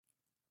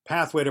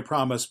Pathway to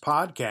Promise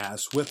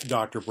podcast with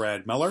Dr.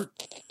 Brad Miller,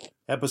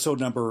 episode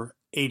number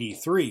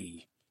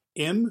 83,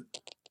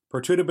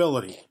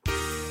 Imperturtability.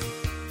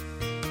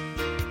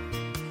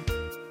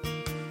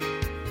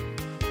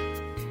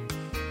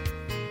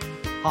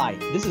 Hi,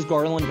 this is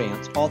Garland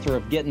Vance, author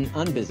of Getting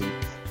Unbusy,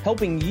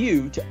 helping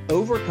you to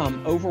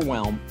overcome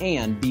overwhelm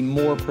and be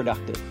more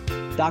productive.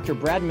 Dr.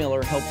 Brad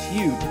Miller helps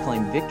you to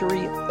claim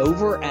victory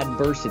over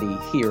adversity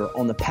here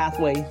on the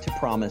Pathway to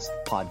Promise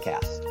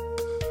podcast.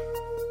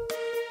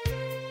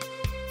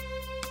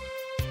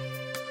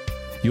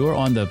 You're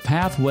on the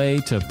Pathway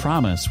to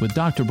Promise with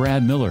Dr.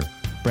 Brad Miller.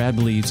 Brad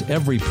believes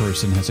every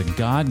person has a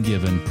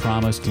God-given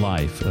promised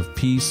life of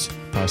peace,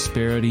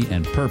 prosperity,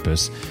 and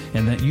purpose,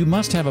 and that you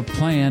must have a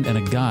plan and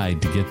a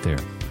guide to get there.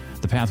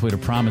 The Pathway to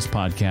Promise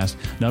podcast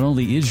not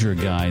only is your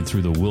guide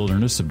through the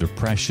wilderness of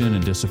depression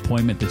and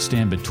disappointment that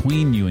stand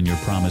between you and your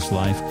promised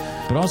life,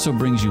 but also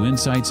brings you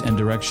insights and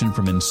direction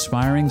from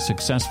inspiring,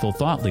 successful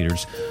thought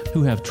leaders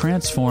who have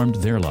transformed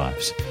their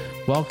lives.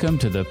 Welcome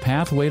to the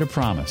Pathway to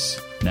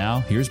Promise. Now,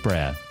 here's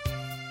Brad.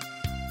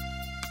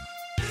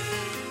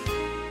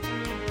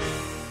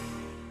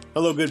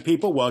 Hello, good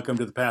people. Welcome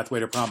to the Pathway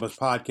to Promise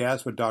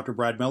podcast with Dr.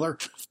 Brad Miller.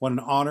 What an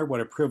honor,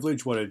 what a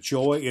privilege, what a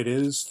joy it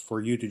is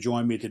for you to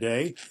join me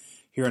today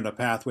here on the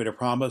Pathway to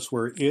Promise,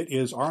 where it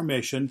is our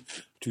mission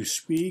to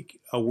speak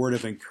a word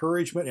of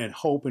encouragement and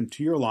hope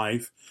into your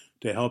life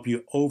to help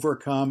you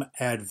overcome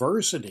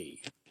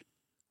adversity,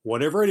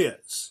 whatever it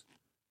is: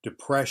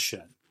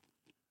 depression,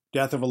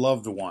 death of a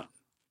loved one,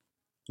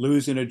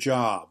 losing a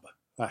job,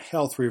 a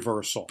health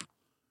reversal,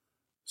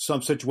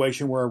 some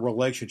situation where a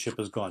relationship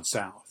has gone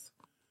south.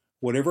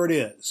 Whatever it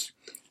is,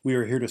 we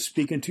are here to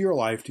speak into your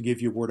life to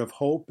give you a word of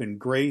hope and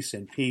grace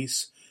and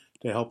peace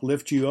to help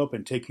lift you up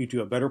and take you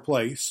to a better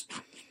place,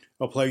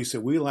 a place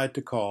that we like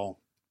to call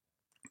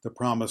the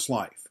promised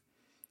life,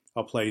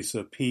 a place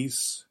of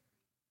peace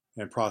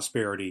and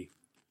prosperity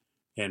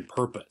and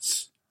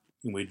purpose.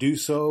 And we do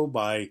so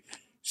by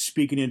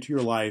speaking into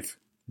your life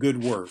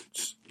good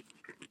words.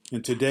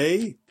 And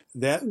today,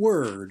 that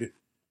word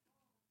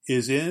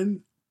is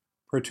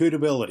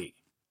imperturtability.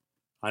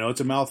 I know it's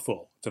a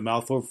mouthful. It's a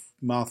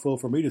mouthful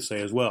for me to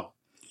say as well.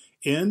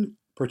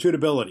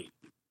 Imperturtability.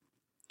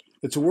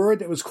 It's a word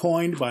that was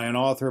coined by an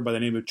author by the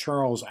name of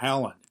Charles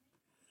Allen,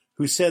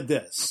 who said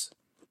this.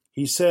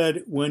 He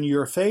said, when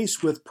you're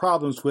faced with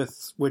problems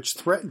which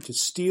threaten to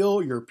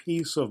steal your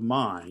peace of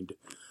mind,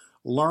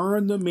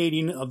 learn the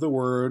meaning of the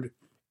word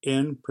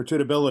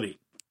imperturtability.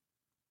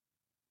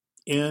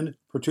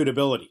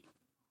 Imperturtability.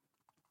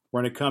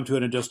 We're going to come to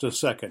it in just a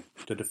second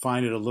to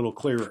define it a little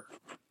clearer.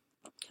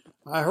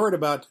 I heard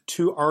about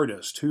two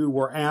artists who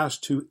were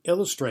asked to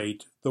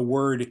illustrate the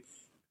word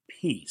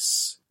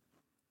peace.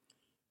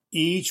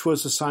 Each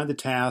was assigned the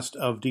task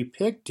of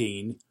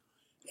depicting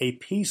a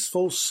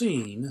peaceful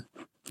scene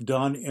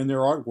done in their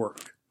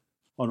artwork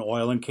on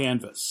oil and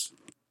canvas.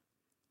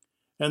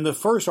 And the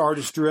first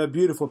artist drew a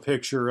beautiful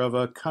picture of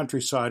a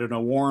countryside on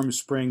a warm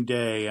spring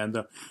day, and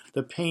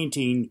the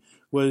painting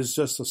was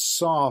just a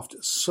soft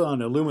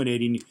sun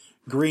illuminating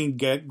green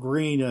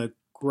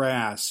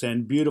grass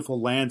and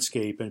beautiful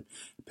landscape and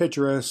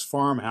picturesque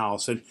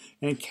farmhouse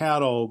and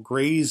cattle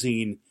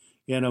grazing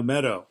in a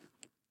meadow,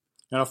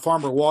 and a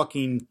farmer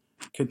walking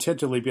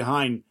contentedly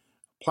behind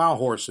plow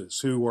horses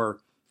who were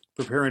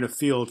preparing a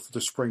field for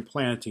the spring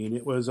planting.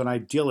 It was an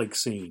idyllic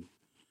scene.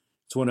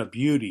 It's one of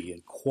beauty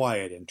and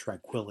quiet and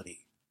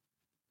tranquility.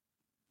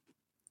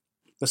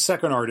 The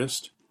second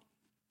artist,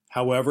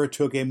 however,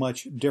 took a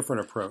much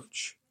different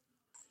approach.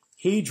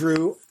 He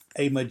drew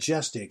a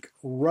majestic,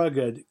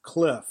 rugged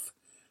cliff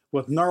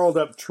with gnarled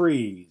up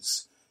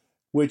trees,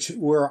 which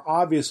were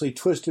obviously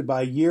twisted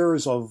by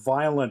years of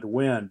violent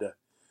wind.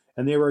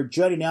 And they were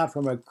jutting out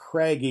from a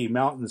craggy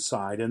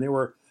mountainside, and there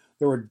were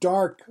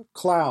dark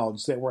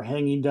clouds that were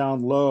hanging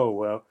down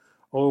low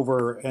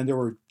over, and there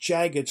were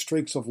jagged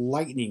streaks of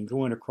lightning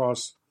going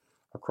across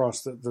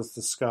the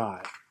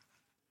sky.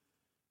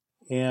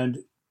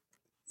 And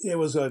it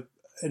was an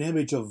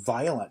image of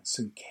violence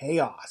and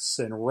chaos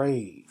and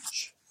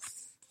rage.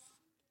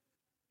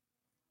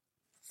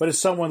 But as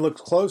someone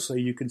looks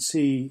closely, you can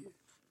see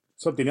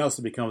something else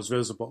that becomes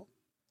visible.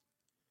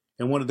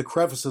 In one of the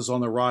crevices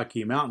on the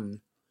rocky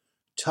mountain,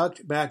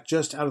 tucked back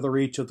just out of the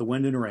reach of the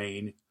wind and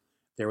rain,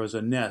 there was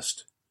a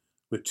nest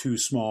with two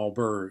small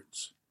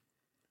birds.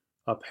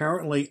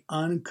 Apparently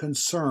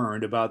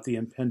unconcerned about the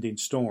impending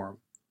storm,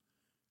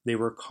 they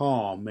were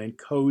calm and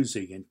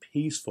cozy and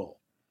peaceful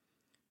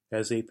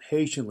as they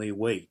patiently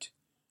wait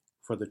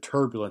for the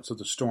turbulence of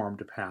the storm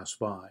to pass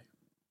by.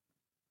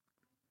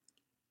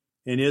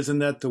 And isn't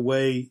that the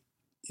way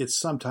it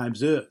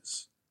sometimes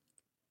is?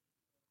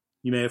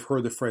 You may have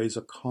heard the phrase,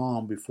 a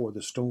calm before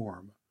the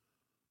storm,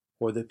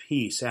 or the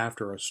peace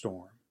after a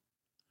storm.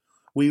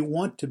 We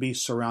want to be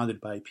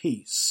surrounded by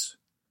peace.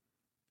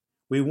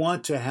 We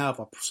want to have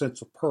a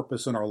sense of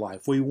purpose in our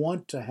life. We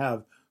want to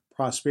have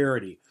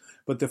prosperity.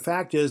 But the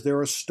fact is, there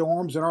are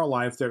storms in our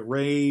life that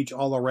rage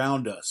all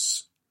around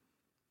us.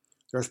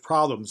 There's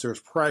problems, there's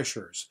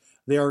pressures,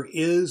 there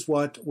is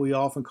what we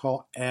often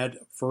call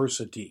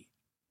adversity.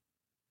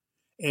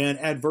 And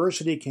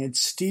adversity can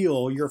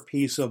steal your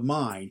peace of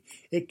mind.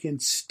 It can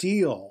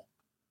steal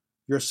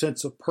your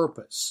sense of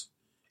purpose.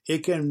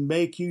 It can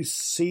make you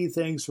see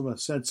things from a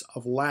sense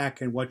of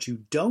lack and what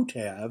you don't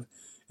have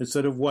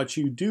instead of what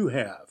you do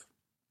have.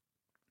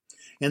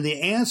 And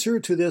the answer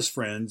to this,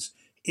 friends,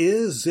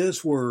 is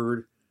this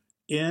word,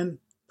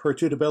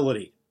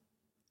 imperturtability.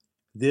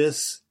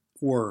 This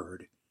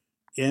word,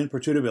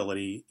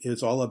 imperturtability,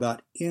 is all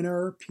about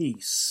inner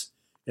peace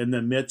in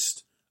the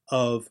midst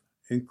of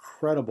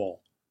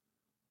incredible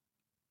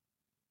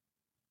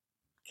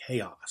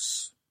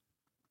chaos.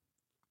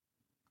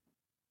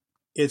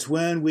 It's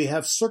when we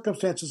have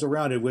circumstances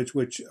around it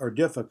which are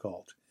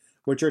difficult,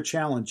 which are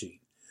challenging.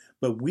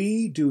 But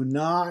we do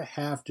not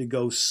have to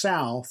go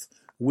south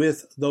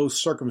with those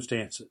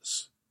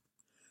circumstances.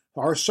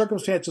 Our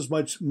circumstances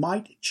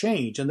might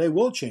change, and they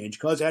will change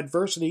because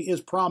adversity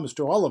is promised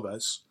to all of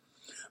us.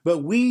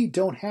 But we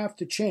don't have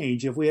to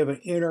change if we have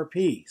an inner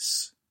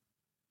peace.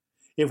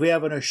 If we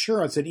have an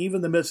assurance that even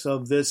in the midst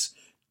of this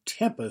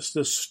tempest,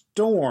 this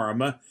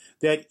storm,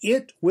 that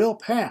it will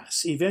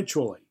pass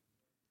eventually.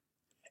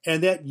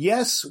 And that,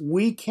 yes,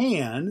 we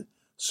can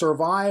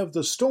survive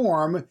the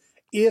storm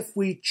if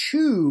we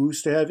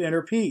choose to have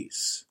inner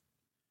peace.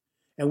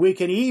 And we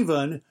can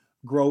even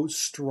grow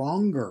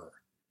stronger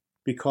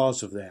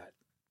because of that.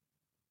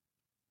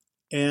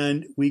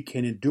 And we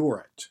can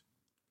endure it.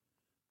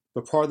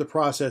 But part of the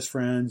process,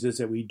 friends, is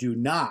that we do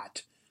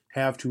not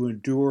have to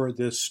endure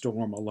this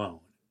storm alone.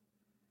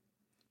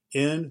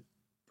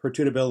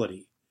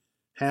 Imperturtability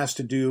has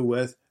to do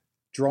with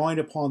drawing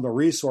upon the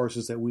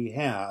resources that we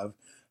have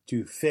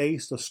to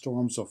face the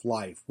storms of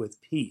life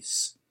with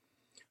peace.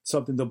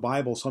 Something the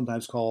Bible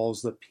sometimes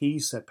calls the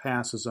peace that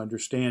passes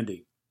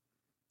understanding.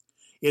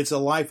 It's a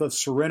life of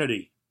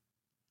serenity.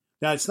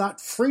 Now, it's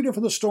not freedom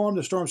from the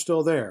storm's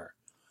still there,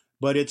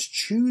 but it's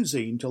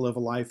choosing to live a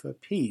life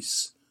of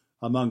peace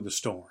among the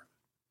storm.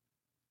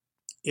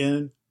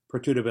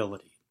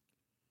 Imperturtability.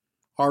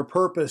 Our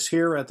purpose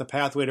here at the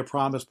Pathway to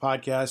Promise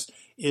podcast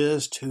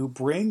is to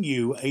bring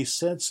you a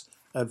sense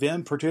of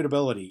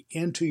imperturtability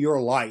into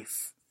your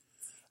life,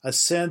 a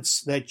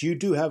sense that you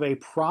do have a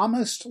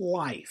promised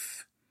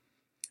life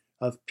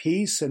of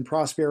peace and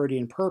prosperity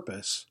and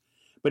purpose.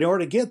 But in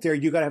order to get there,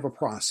 you got to have a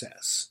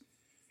process.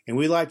 And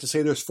we like to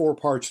say there's 4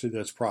 parts to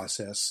this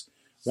process.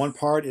 One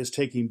part is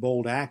taking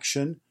bold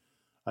action.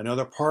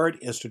 Another part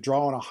is to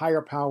draw on a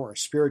higher power, a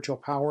spiritual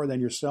power than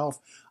yourself.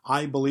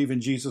 I believe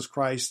in Jesus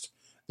Christ.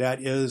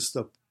 That is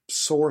the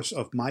source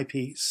of my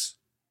peace.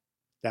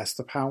 That's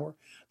the power.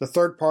 The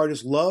third part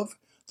is love,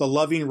 the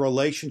loving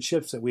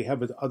relationships that we have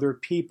with other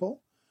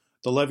people,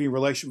 the loving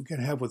relationship we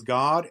can have with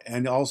God,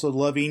 and also the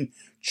loving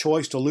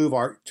choice to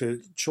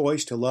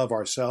love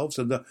ourselves.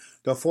 And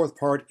the fourth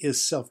part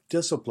is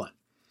self-discipline.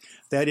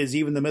 That is,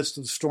 even in the midst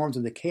of the storms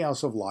and the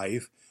chaos of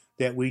life,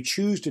 that we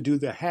choose to do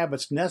the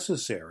habits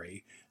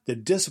necessary, the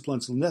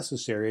disciplines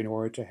necessary in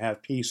order to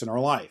have peace in our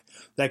life.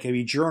 That can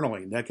be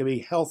journaling. That can be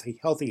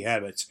healthy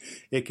habits.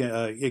 It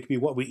can be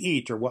what we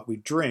eat or what we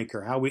drink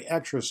or how we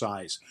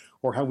exercise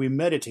or how we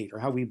meditate or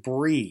how we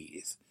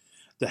breathe.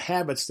 The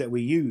habits that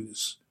we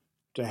use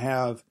to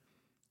have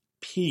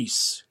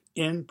peace,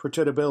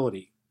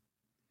 imperturtability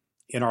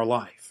in our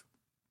life.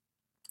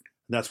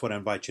 And that's what I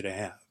invite you to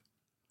have.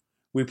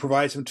 We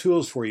provide some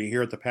tools for you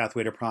here at the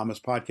Pathway to Promise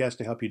podcast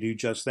to help you do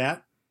just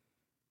that.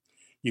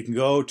 You can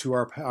go to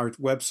our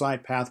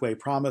website,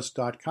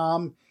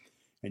 pathwaypromise.com,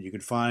 and you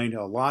can find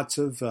lots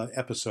of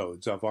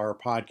episodes of our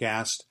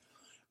podcast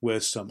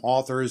with some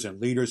authors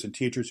and leaders and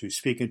teachers who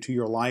speak into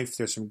your life.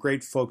 There's some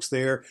great folks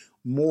there.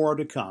 More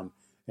to come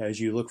as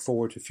you look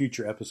forward to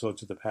future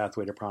episodes of the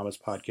Pathway to Promise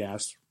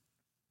podcast.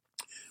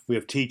 We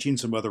have teaching,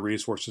 some other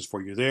resources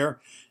for you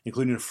there,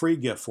 including a free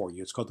gift for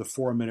you. It's called the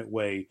 4-Minute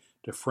Way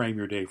to Frame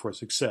Your Day for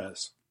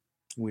Success.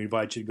 We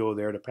invite you to go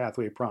there to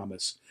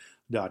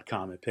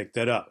pathwaypromise.com and pick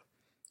that up.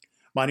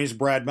 My name is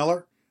Brad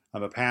Miller.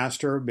 I'm a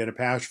pastor, been a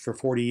pastor for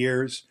 40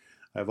 years.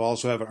 I've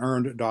also have an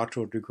earned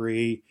doctoral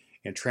degree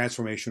in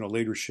transformational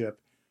leadership.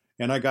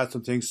 And I got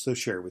some things to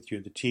share with you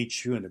and to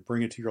teach you and to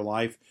bring it to your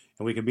life.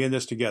 And we can be in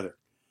this together.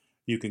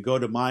 You can go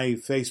to my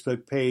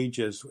Facebook page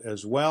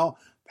as well,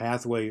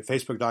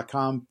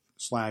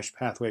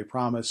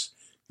 facebook.com/pathwaypromise,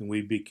 and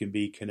we can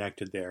be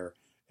connected there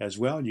as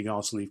well. And you can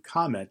also leave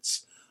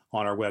comments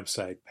on our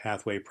website,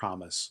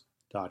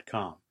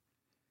 pathwaypromise.com.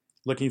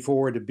 Looking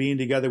forward to being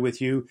together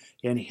with you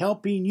and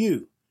helping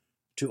you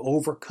to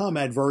overcome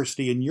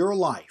adversity in your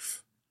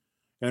life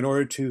in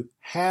order to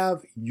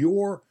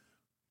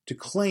to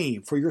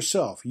claim for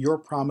yourself your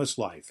promised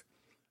life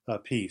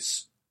of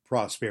peace,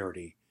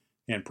 prosperity,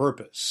 and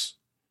purpose.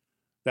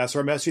 That's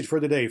our message for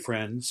today,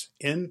 friends.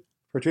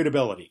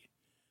 Imperturtability.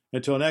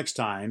 Until next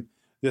time,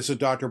 this is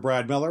Dr.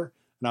 Brad Miller,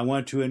 and I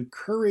want to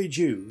encourage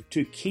you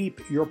to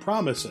keep your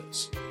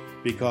promises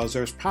because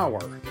there's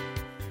power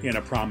in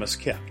a promise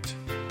kept.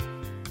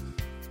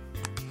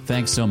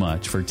 Thanks so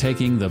much for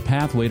taking the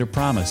Pathway to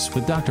Promise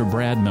with Dr.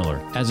 Brad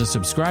Miller. As a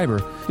subscriber,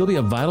 you'll be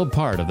a vital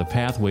part of the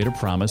Pathway to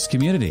Promise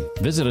community.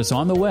 Visit us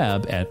on the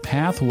web at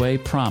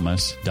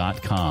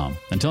pathwaypromise.com.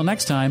 Until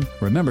next time,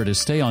 remember to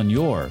stay on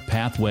your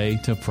pathway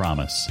to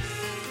promise.